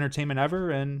popular entertainment ever.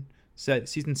 And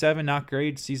season 7, not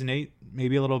great. Season 8,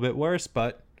 maybe a little bit worse.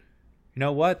 But you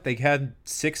know what? They had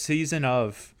 6 seasons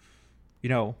of,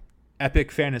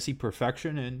 epic fantasy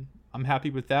perfection, and I'm happy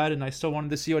with that, and I still wanted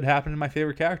to see what happened to my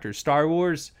favorite characters. Star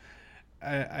Wars,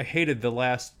 I hated the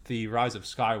Rise of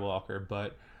Skywalker,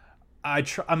 but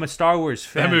I'm a Star Wars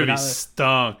fan. That movie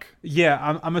stunk.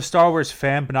 Yeah, I'm a Star Wars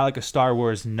fan, but not like a Star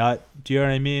Wars nut. Do you know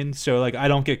what I mean? So like, I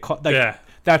don't get caught. Like, yeah.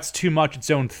 That's too much its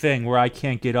own thing, where I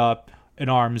can't get up in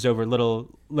arms over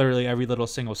literally every little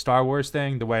single Star Wars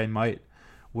thing the way I might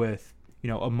with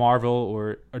a Marvel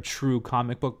or a true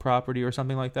comic book property or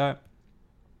something like that.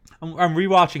 I'm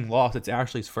rewatching Lost. It's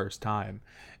Ashley's first time,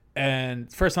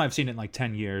 and first time I've seen it in like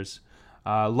 10 years.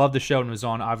 Loved the show and was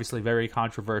on, obviously very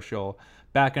controversial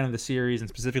back end of the series, and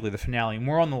specifically the finale. And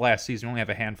we're on the last season. We only have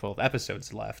a handful of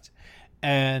episodes left.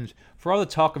 And for all the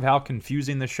talk of how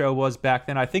confusing the show was back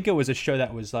then, I think it was a show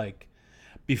that was like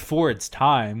before its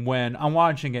time. When I'm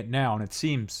watching it now, and it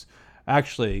seems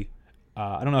actually,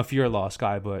 I don't know if you're a Lost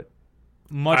guy, but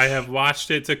I have watched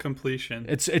it to completion.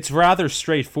 It's rather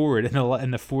straightforward in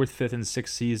the 4th, 5th, and 6th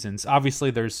seasons.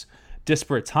 Obviously, there's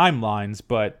disparate timelines,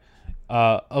 but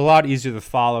a lot easier to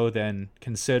follow than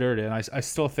considered. And I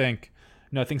still think,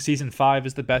 I think season 5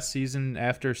 is the best season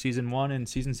after season 1, and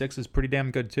season 6 is pretty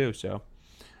damn good too. So,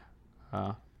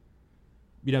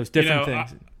 it's different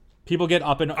things. People get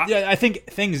up and I think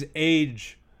things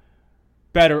age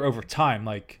better over time.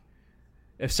 Like,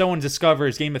 if someone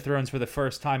discovers Game of Thrones for the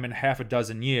first time in half a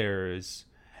dozen years,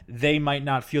 they might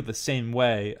not feel the same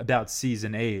way about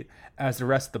season 8 as the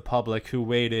rest of the public who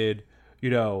waited,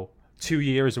 2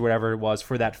 years or whatever it was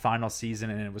for that final season,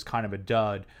 and it was kind of a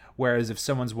dud. Whereas if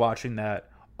someone's watching that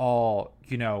all,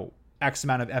 X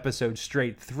amount of episodes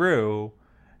straight through,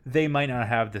 they might not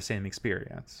have the same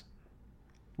experience.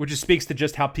 Which just speaks to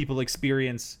just how people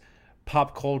experience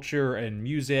pop culture and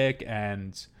music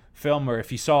and film. Or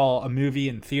if you saw a movie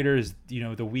in theaters,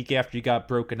 the week after you got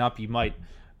broken up, you might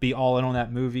be all in on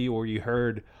that movie. Or you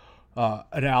heard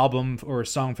an album or a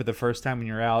song for the first time when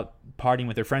you're out partying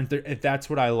with your friends. That's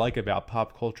what I like about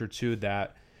pop culture too,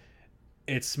 that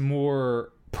it's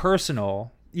more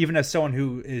personal. Even as someone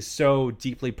who is so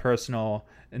deeply personal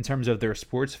in terms of their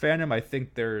sports fandom, I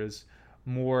think there's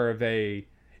more of a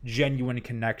genuine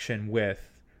connection with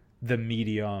the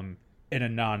medium in a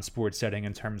non-sports setting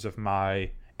in terms of my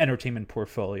entertainment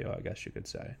portfolio, I guess you could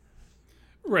say.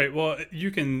 Right. Well, you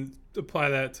can apply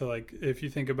that to, like, if you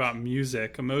think about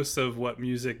music, most of what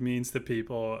music means to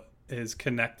people is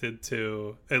connected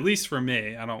to, at least for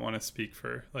me, I don't want to speak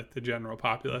for like the general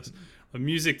populace, but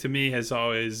music to me has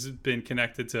always been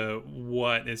connected to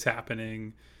what is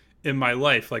happening in my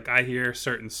life. Like, I hear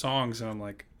certain songs and I'm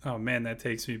like, oh man, that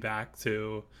takes me back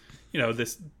to,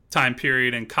 this time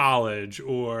period in college.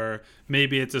 Or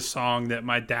maybe it's a song that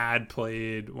my dad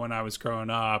played when I was growing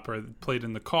up, or played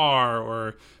in the car,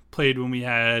 or played when we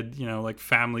had, like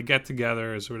family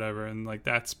get-togethers or whatever. And like,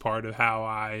 that's part of how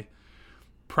I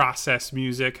process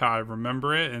music, how I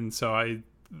remember it. And so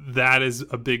that is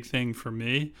a big thing for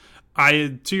me.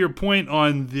 To your point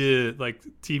on the like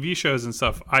TV shows and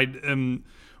stuff, I am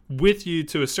with you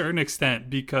to a certain extent,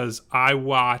 because I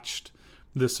watched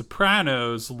The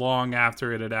Sopranos long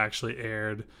after it had actually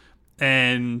aired.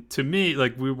 And to me,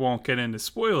 like, we won't get into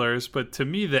spoilers, but to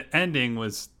me, the ending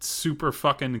was super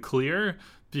fucking clear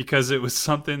because it was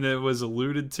something that was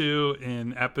alluded to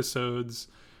in episodes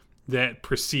that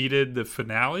preceded the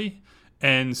finale.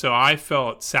 And so I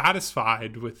felt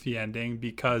satisfied with the ending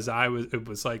because it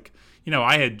was like,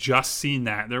 I had just seen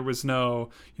that. There was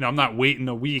no, I'm not waiting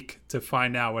a week to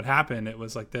find out what happened. It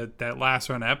was like that last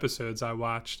run of episodes I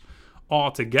watched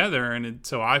all together. And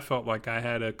so I felt like I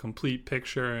had a complete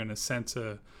picture and a sense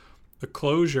of the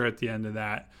closure at the end of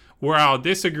that. Where I'll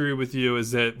disagree with you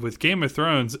is that with Game of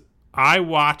Thrones, I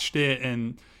watched it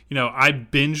and, I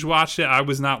binge watched it. I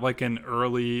was not like an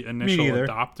early initial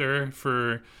adopter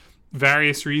for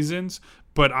various reasons,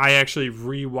 but I actually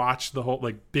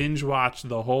rewatched binge watched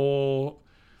the whole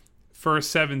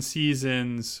first 7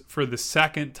 seasons for the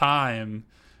second time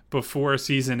before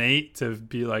season 8 to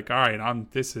be like, all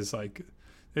right, this is like,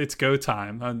 it's go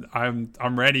time.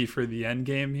 I'm ready for the end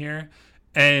game here.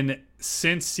 And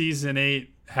since season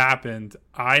 8 happened,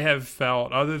 I have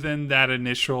felt, other than that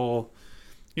initial,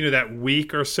 that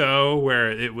week or so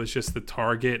where it was just the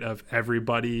target of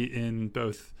everybody in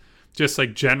both just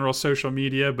like general social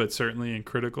media, but certainly in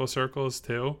critical circles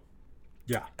too.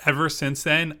 Yeah. Ever since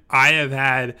then, I have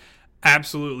had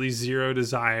absolutely zero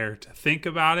desire to think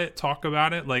about it, talk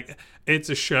about it. Like, it's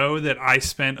a show that I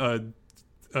spent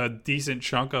a decent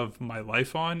chunk of my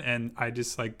life on, and I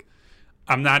just like,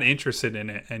 I'm not interested in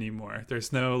it anymore.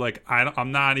 There's no like,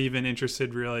 I'm not even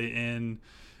interested really in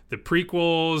the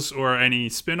prequels or any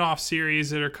spin-off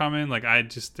series that are coming. Like,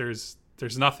 there's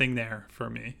nothing there for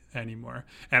me anymore.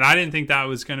 And I didn't think that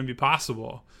was going to be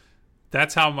possible.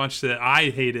 That's how much that I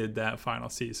hated that final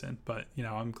season. But,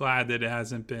 I'm glad that it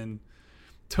hasn't been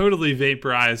totally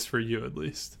vaporized for you, at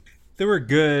least. There were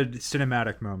good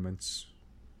cinematic moments.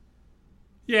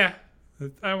 Yeah,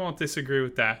 I won't disagree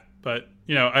with that. But,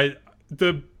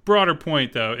 the broader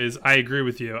point, though, is I agree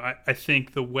with you. I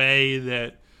think the way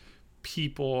that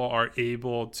people are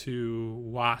able to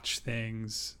watch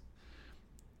things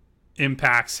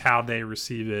impacts how they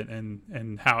receive it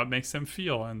and how it makes them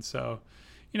feel. And so,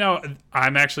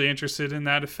 I'm actually interested in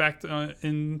that effect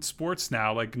in sports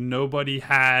now. Like,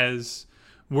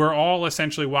 we're all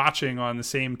essentially watching on the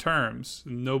same terms.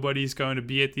 Nobody's going to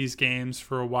be at these games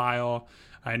for a while.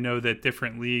 I know that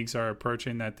different leagues are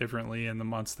approaching that differently in the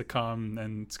months to come,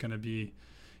 and it's going to be,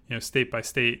 state by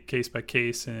state, case by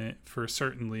case for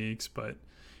certain leagues. But,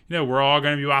 we're all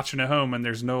going to be watching at home, and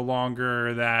there's no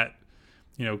longer that,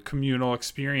 communal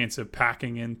experience of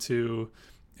packing into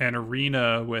an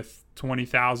arena with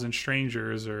 20,000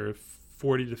 strangers or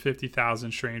 40 to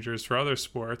 50,000 strangers for other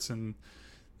sports and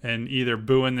either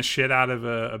booing the shit out of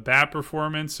a bad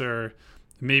performance or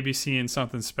maybe seeing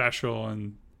something special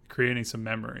and creating some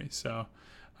memory. So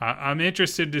I'm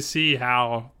interested to see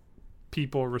how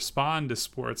people respond to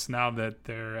sports now that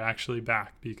they're actually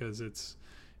back, because it's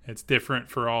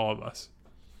different for all of us.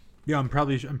 Yeah, I'm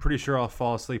pretty sure I'll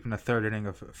fall asleep in the third inning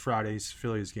of Friday's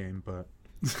Phillies game, but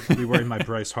I'll be wearing my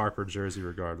Bryce Harper jersey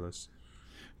regardless.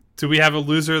 Do we have a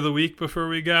loser of the week before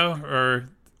we go, or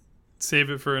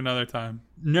save it for another time?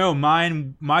 No,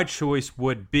 my choice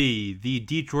would be the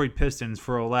Detroit Pistons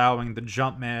for allowing the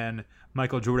Jumpman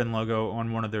Michael Jordan logo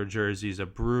on one of their jerseys, a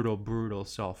brutal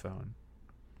cell phone.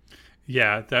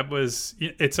 Yeah,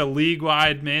 it's a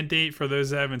league-wide mandate for those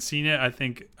that haven't seen it.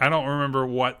 I don't remember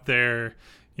what their,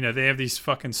 they have these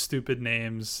fucking stupid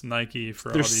names, Nike, for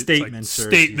their all these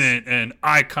statement and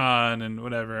icon and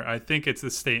whatever. I think it's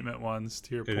the statement ones,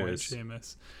 to your point,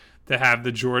 Seamus, that have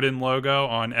the Jordan logo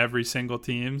on every single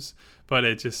teams. But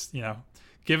it just,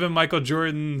 given Michael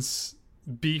Jordan's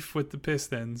beef with the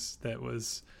Pistons that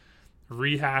was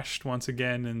rehashed once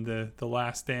again in the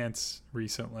Last Dance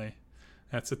recently,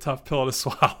 that's a tough pill to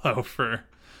swallow for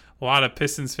a lot of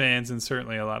Pistons fans and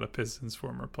certainly a lot of Pistons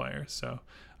former players. So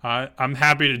I'm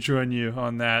happy to join you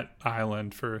on that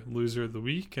island for loser of the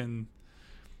week, and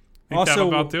I think also, that'll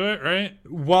about do it, right?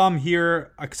 While I'm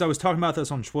here, because I was talking about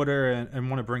this on Twitter and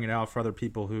want to bring it out for other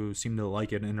people who seem to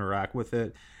like it and interact with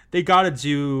it, they got to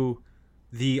do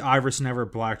the Iverson Ever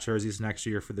black jerseys next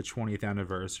year for the 20th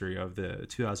anniversary of the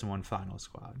 2001 final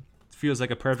squad. It feels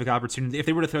like a perfect opportunity. If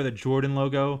they were to throw the Jordan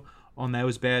logo on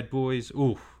those bad boys,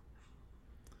 ooh.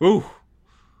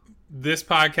 This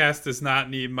podcast does not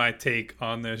need my take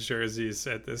on those jerseys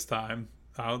at this time.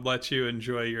 I'll let you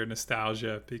enjoy your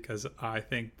nostalgia, because I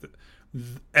think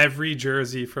every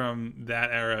jersey from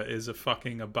that era is a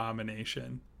fucking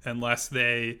abomination unless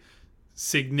they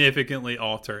significantly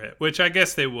alter it, which I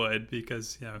guess they would,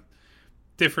 because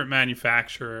different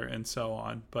manufacturer and so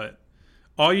on. But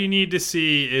all you need to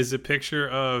see is a picture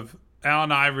of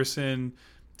Allen Iverson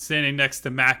standing next to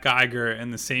Matt Geiger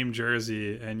in the same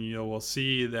jersey, and you will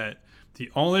see that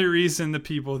the only reason the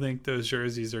people think those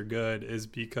jerseys are good is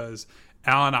because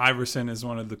Allen Iverson is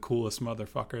one of the coolest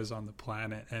motherfuckers on the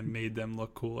planet and made them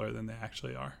look cooler than they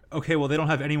actually are. Okay, well, they don't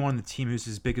have anyone on the team who's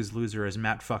as big as loser as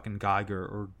Matt fucking Geiger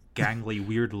or gangly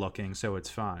weird looking, so it's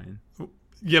fine.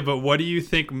 Yeah, but what do you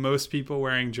think most people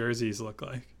wearing jerseys look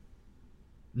like?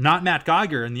 Not Matt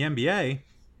Geiger in the NBA.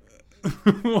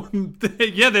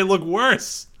 Yeah, they look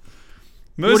worse.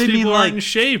 Most do you people mean, aren't like- in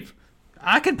shape.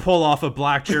 I could pull off a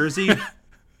black jersey.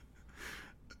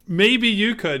 Maybe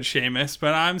you could, Seamus,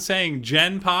 but I'm saying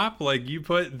Gen Pop, like you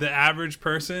put the average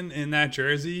person in that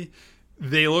jersey,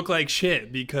 they look like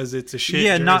shit because it's a shit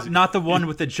Yeah, jersey. not the one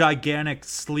with the gigantic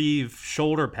sleeve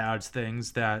shoulder pads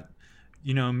things that,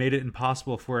 made it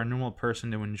impossible for a normal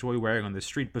person to enjoy wearing on the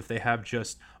street. But if they have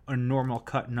just a normal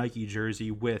cut Nike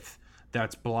jersey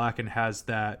that's black and has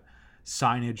that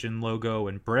signage and logo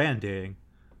and branding,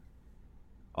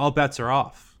 all bets are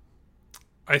off.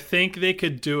 I think they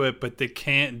could do it, but they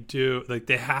can't do, like,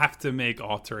 they have to make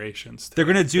alterations. They're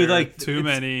going to do There are like too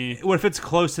many. What if it's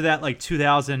close to that, like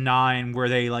 2009, where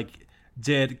they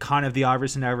did kind of the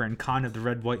Iverson era and kind of the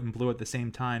red, white, and blue at the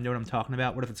same time? Know what I'm talking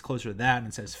about? What if it's closer to that and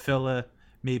it says Phila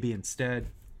maybe instead?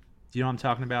 Do you know what I'm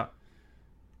talking about?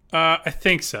 I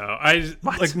think so.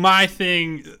 What? My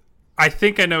thing, I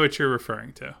think I know what you're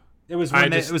referring to. It was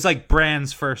it was like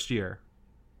Brand's first year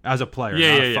as a player,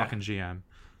 not a fucking GM.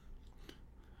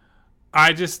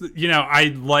 I just,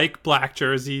 I like black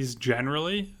jerseys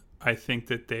generally. I think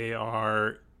that they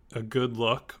are a good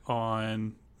look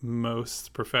on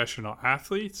most professional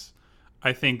athletes.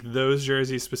 I think those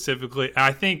jerseys specifically,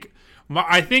 I think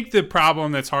the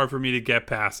problem that's hard for me to get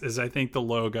past is I think the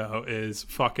logo is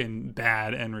fucking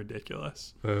bad and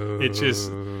ridiculous. It's just,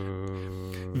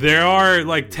 there are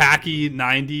like tacky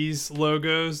 90s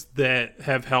logos that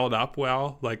have held up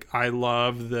well. Like I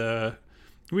love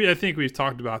I think we've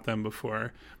talked about them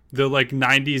before. The like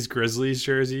 90s Grizzlies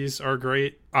jerseys are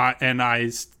great. And I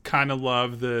kind of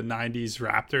love the 90s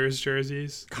Raptors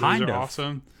jerseys. Those are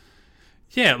awesome.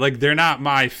 Yeah, like they're not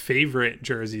my favorite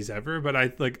jerseys ever, but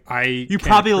You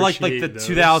probably like the those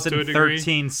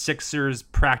 2013 Sixers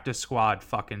practice squad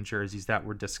fucking jerseys that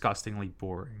were disgustingly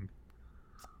boring.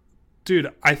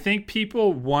 Dude, I think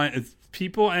people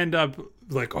end up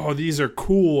like, oh, these are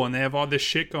cool, and they have all this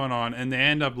shit going on, and they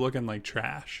end up looking like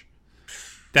trash.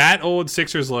 That old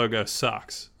Sixers logo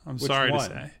sucks. I'm sorry to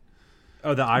say.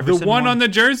 Oh, the Iverson The one on the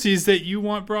jerseys that you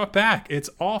want brought back. It's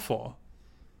awful.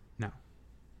 No.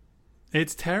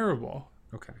 It's terrible.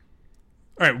 Okay.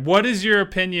 All right, what is your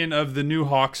opinion of the new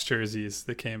Hawks jerseys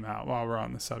that came out while we're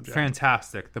on the subject?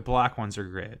 Fantastic. The black ones are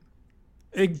great.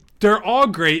 They're all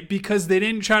great because they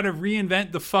didn't try to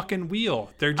reinvent the fucking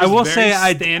wheel. They're just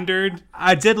standard.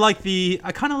 I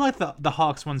kind of like the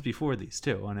Hawks ones before these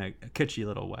too, in a kitschy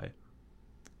little way.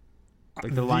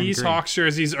 Like the lime These green. Hawks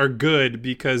jerseys are good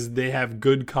because they have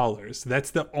good colors. That's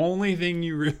the only thing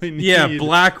you really need. Yeah,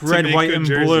 black, to red, make white, good and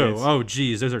jerseys. blue. Oh,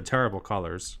 geez, those are terrible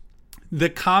colors. The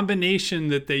combination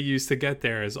that they use to get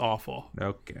there is awful.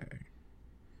 Okay.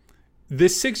 The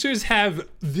Sixers have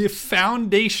the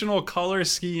foundational color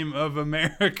scheme of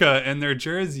America in their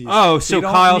jerseys. Oh, They so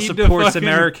don't Kyle need to supports fucking-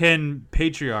 American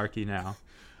patriarchy now.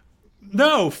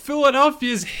 No,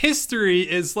 Philadelphia's history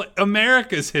is like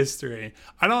America's history.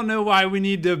 I don't know why we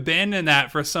need to abandon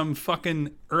that for some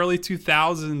fucking early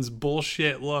 2000s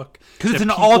bullshit look. Because it's that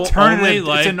an people alternative. only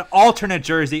like. It's an alternate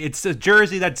jersey. It's a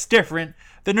jersey that's different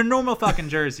than the normal fucking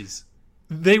jerseys.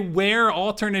 They wear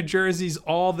alternate jerseys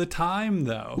all the time,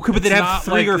 though. Okay, but they It's have not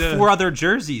three like or the- four other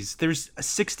jerseys. There's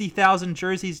 60,000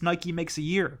 jerseys Nike makes a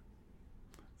year.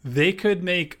 They could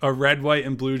make a red, white,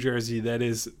 and blue jersey that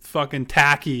is fucking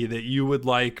tacky that you would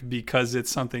like because it's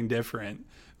something different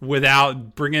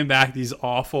without bringing back these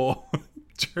awful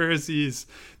jerseys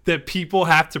that people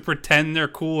have to pretend they're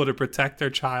cool to protect their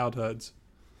childhoods.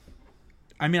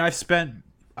 I mean,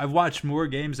 I've watched more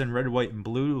games than red, white, and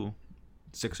blue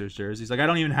Sixers jerseys. Like, I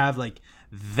don't even have like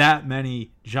that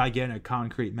many gigantic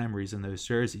concrete memories in those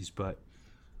jerseys, but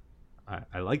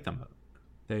I like them.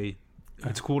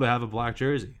 It's cool to have a black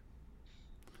jersey.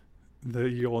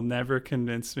 You'll never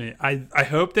convince me. I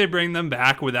hope they bring them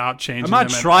back without changing them. I'm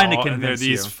not trying to and they're convince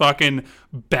these you. fucking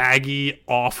baggy,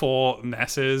 awful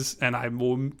messes, and I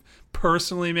will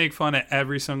personally make fun of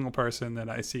every single person that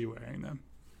I see wearing them.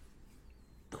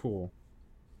 Cool.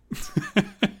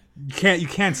 You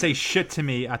can't say shit to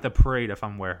me at the parade if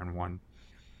I'm wearing one.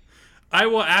 I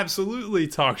will absolutely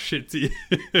talk shit to you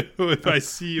if I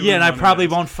see you. Yeah, in and I one of probably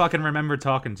those. won't fucking remember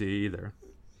talking to you either.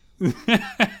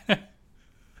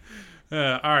 All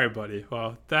right, buddy.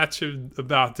 Well, that should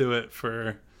about do it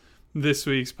for this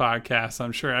week's podcast.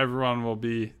 I'm sure everyone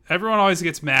always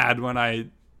gets mad when I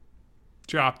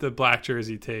drop the black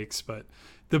jersey takes, but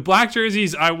the black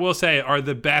jerseys, I will say, are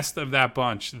the best of that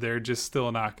bunch. They're just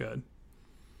still not good.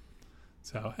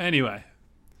 So anyway,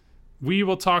 we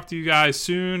will talk to you guys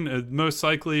soon, most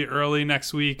likely early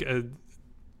next week. A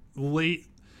late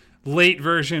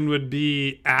version would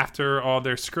be after all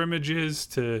their scrimmages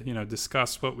to,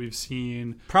 discuss what we've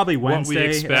seen. Probably what we Wednesday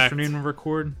expect. afternoon we'll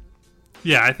record.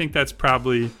 Yeah, I think that's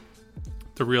probably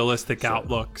the realistic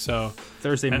outlook. So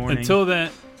Thursday morning. Until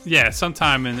then, yeah,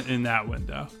 sometime in that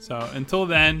window. So until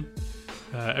then,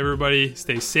 everybody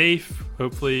stay safe.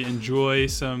 Hopefully enjoy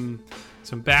some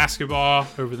basketball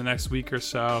over the next week or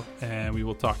so, and we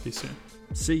will talk to you soon.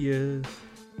 See ya.